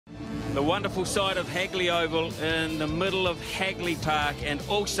The wonderful side of Hagley Oval in the middle of Hagley Park, and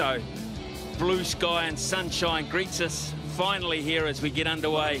also blue sky and sunshine greets us finally here as we get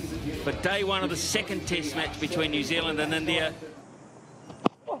underway for day one of the second test match between New Zealand and India.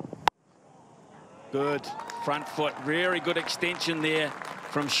 Good front foot, very good extension there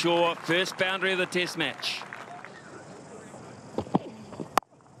from Shaw. First boundary of the test match.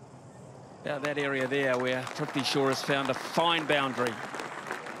 About that area there where Prithvi Shaw has found a fine boundary.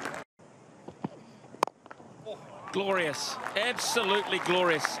 Glorious, absolutely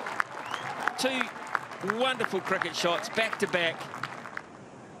glorious. Two wonderful cricket shots back to back.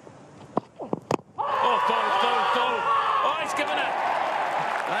 Oh, full. Oh, he's given it.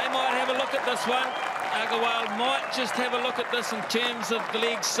 They might have a look at this one. Agarwal might just have a look at this in terms of the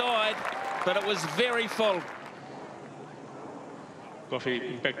leg side, but it was very full. Coffee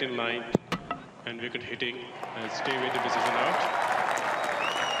impact in line and wicket hitting and stay with the decision out.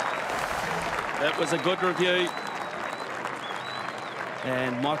 That was a good review.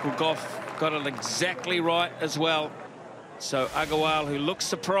 And Michael Goff got it exactly right as well. So Agarwal, who looks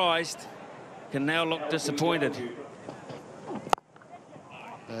surprised, can now look disappointed.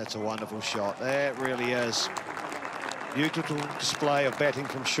 That's a wonderful shot. That really is. Beautiful display of batting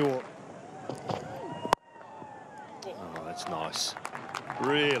from Shaw. Oh, that's nice.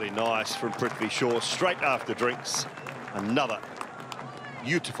 Really nice from Prithvi Shaw. Straight after drinks. Another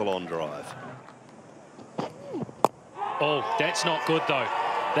beautiful on drive. Oh, that's not good, though.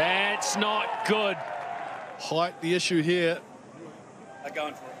 That's not good. Height, the issue here. They're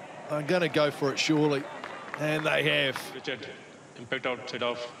going for it. I'm going to go for it, surely. And they have. Richard, impact outside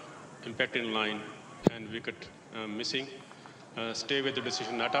of, impact in line and wicket missing. Stay with the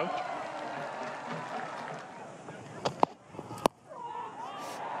decision, not out.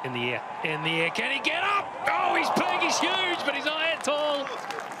 In the air, can he get up? Oh, his peg is huge, but he's not that tall.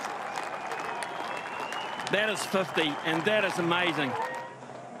 That is 50, and that is amazing.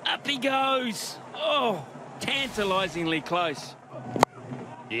 Up he goes. Oh, tantalisingly close.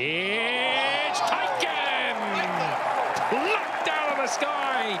 Yeah, it's taken! Looked out of the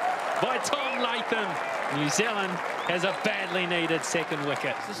sky by Tom Latham. New Zealand has a badly needed second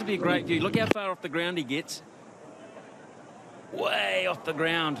wicket. This would be a great view. Look how far off the ground he gets. Way off the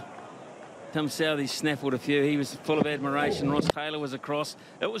ground. Tim Southey snaffled a few. He was full of admiration. Ross Taylor was across.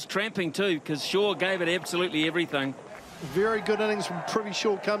 It was tramping too, because Shaw gave it absolutely everything. Very good innings from Prithvi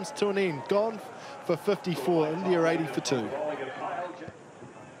Shaw comes to an end. Gone for 54. India 80 for 2.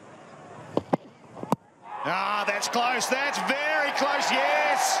 Ah, that's close. That's very close.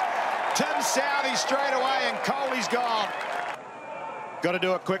 Yes. Tim Southey straight away, and Kohli's gone. Got to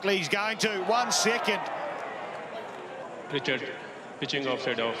do it quickly. He's going to. 1 second. Richard pitching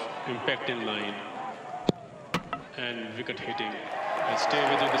offside of, impact in line and wicket hitting. And stay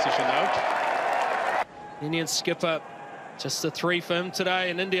with the decision out. Indian skipper, just a 3 for him today,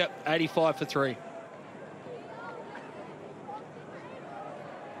 and India 85 for 3.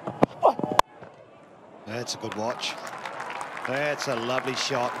 That's a good watch. That's a lovely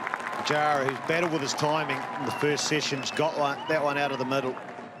shot. Jara, who's battled with his timing in the first sessions, got that one out of the middle.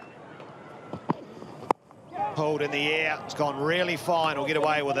 Pulled in the air. It's gone really fine. We'll get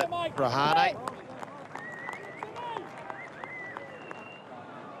away with it. Rahane.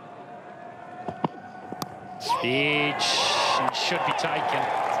 Speed should be taken,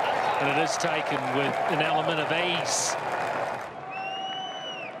 and it is taken with an element of ease.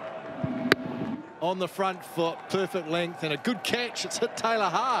 On the front foot, perfect length and a good catch. It's hit Taylor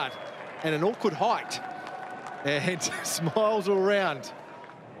hard and an awkward height. And smiles all round.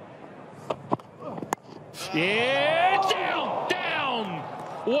 Yeah, down.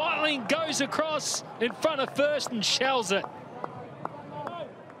 Whiteling goes across in front of first and shells it.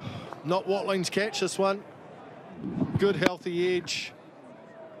 Not Watling's catch, this one. Good healthy edge.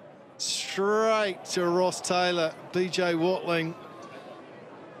 Straight to Ross Taylor. BJ Watling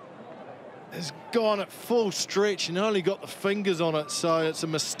has gone at full stretch and only got the fingers on it, so it's a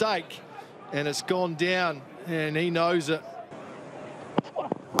mistake and it's gone down and he knows it.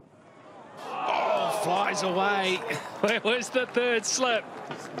 Oh, flies away. Where was the third slip?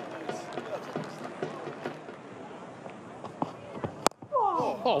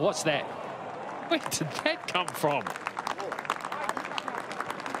 Oh, what's that? Where did that come from?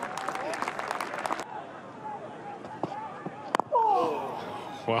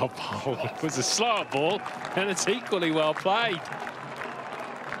 Well bowled. It was a slower ball, and it's equally well played.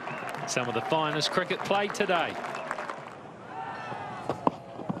 Some of the finest cricket played today.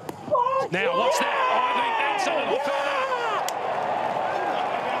 Now, what's that? Oh, I think that's a little further.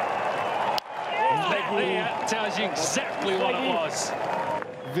 That there tells you exactly what it was.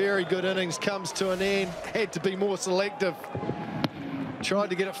 Very good innings comes to an end. Had to be more selective. Tried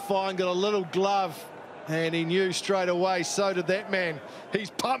to get it fine, got a little glove, and he knew straight away, so did that man. He's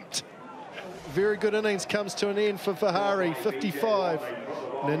pumped. Very good innings comes to an end for Vihari, 55.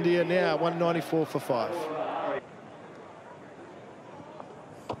 And India now 194 for 5.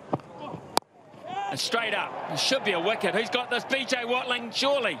 And straight up, it should be a wicket. Who's got this? BJ Watling,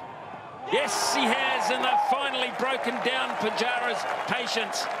 surely. Yes, he has, and they've finally broken down Pujara's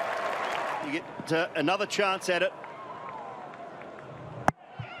patience. You get another chance at it.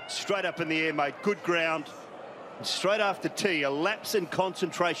 Straight up in the air, mate. Good ground. And straight after tea, a lapse in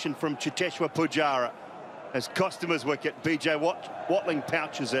concentration from Cheteshwar Pujara has cost him his wicket. BJ Watling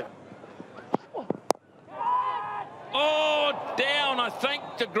pouches it. Oh, down. I think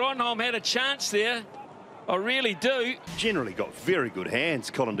de Grandhomme had a chance there. I really do. Generally got very good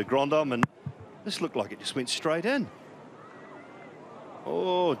hands, Colin de Grandhomme, and this looked like it just went straight in.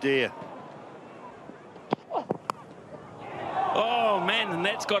 Oh, dear. Oh, man, and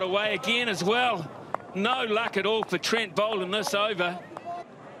that's got away again as well. No luck at all for Trent Boult in this over.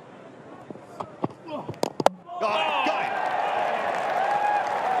 Got it.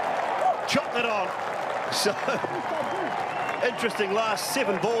 Chopped it on. So, interesting last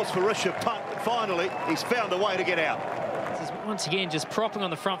 7 balls for Rishabh Pant. Finally, he's found a way to get out. This is once again just propping on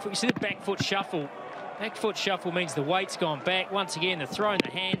the front foot. You see the back foot shuffle. Back foot shuffle means the weight's gone back. Once again, they're throwing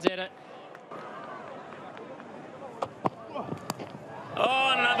the hands at it.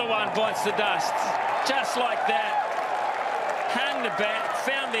 Oh, another one bites the dust. Just like that. Hung the bat,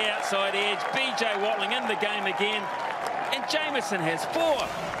 found the outside edge. BJ Watling in the game again. And Jamieson has 4.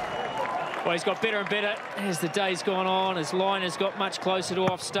 Well, he's got better and better as the day's gone on. His line has got much closer to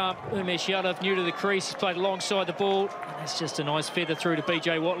off stump. Umesh Yadav new to the crease. He's played alongside the ball. And that's just a nice feather through to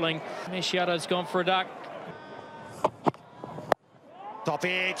BJ Watling. Umesh Yadav's gone for a duck. Top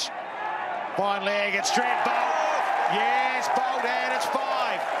edge. Fine leg. It's Trent Boult. Yes, Boult, and it's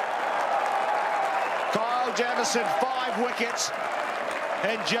 5. Kyle Jamieson, 5 wickets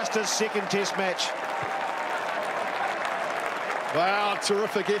in just his second test match. Wow,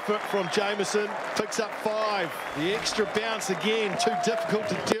 terrific effort from Jamieson. Picks up 5. The extra bounce again, too difficult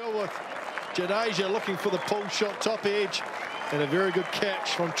to deal with. Jadeja looking for the pull shot, top edge, and a very good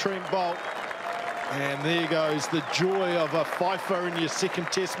catch from Trent Boult. And there goes the joy of a fifer in your second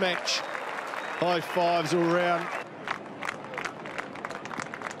test match. High fives all round.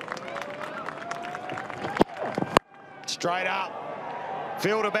 Straight up.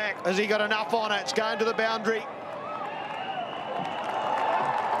 Fielder back. Has he got enough on it? It's going to the boundary.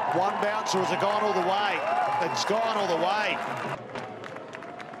 One bounce, or has it gone all the way? It's gone all the way.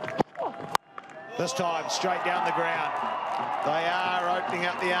 This time, straight down the ground. They are opening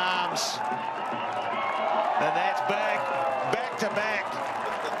up the arms. And that's back to back.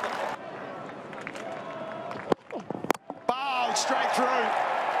 Boult straight through.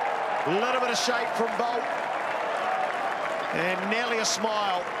 A little bit of shape from Boult. And nearly a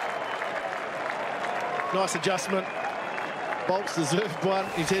smile. Nice adjustment. Boult's deserved one.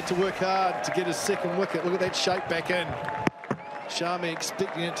 He's had to work hard to get his second wicket. Look at that shape back in. Shami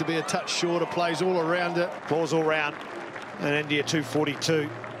expecting it to be a touch shorter, plays all around it. Applause all round. And India 242.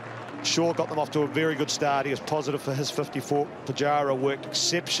 Shaw got them off to a very good start. He was positive for his 54. Pujara worked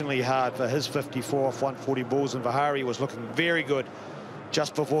exceptionally hard for his 54 off 140 balls, and Vihari was looking very good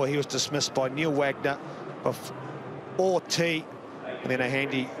just before he was dismissed by Neil Wagner or T. And then a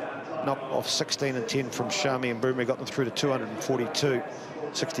handy knock off 16 and 10 from Shami and Boomer got them through to 242.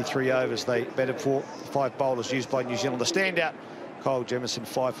 63 overs they batted for. 5 bowlers used by New Zealand. The standout, Kyle Jamieson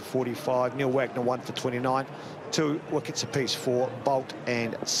 5 for 45. Neil Wagner 1 for 29. 2 wickets apiece for Boult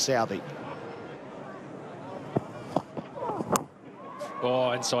and Southey.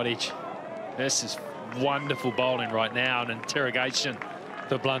 Oh, inside edge. This is wonderful bowling right now. An interrogation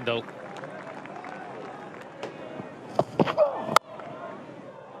for Blundell.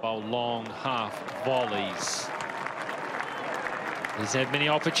 Bowl long half volleys. He's had many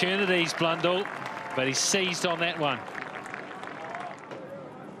opportunities, Blundell, but he seized on that one.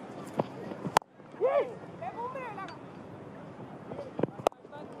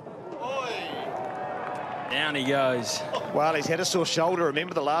 Down he goes. Well, he's had a sore shoulder.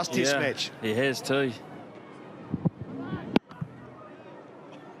 Remember the last test match? He has too.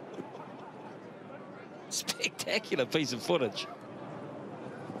 Spectacular piece of footage.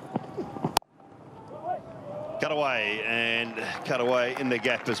 Cut away, and cut away in the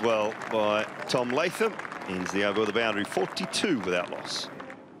gap as well by Tom Latham. Ends the over with a boundary, 42 without loss.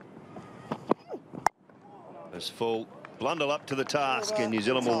 This full Blundell up to the task, and New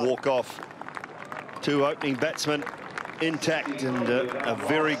Zealand will walk off. 2 opening batsmen intact, and a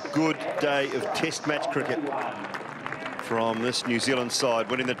very good day of test match cricket from this New Zealand side,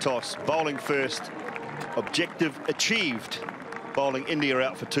 winning the toss, bowling first, objective achieved, bowling India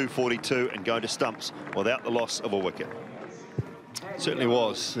out for 242 and going to stumps without the loss of a wicket. Certainly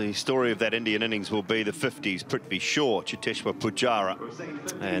was. The story of that Indian innings will be the 50s, Prithvi Shaw, Cheteshwar Pujara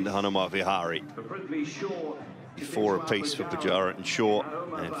and Hanuma Vihari. 4 apiece for Pujara and Shaw,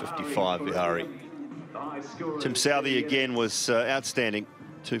 and 55 Vihari. Tim Southey again was outstanding,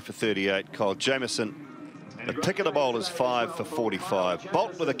 2 for 38. Kyle Jamieson, the pick of the bowlers, 5 for 45.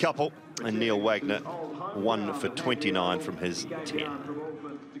 Bolt with a couple, and Neil Wagner, 1 for 29 from his 10.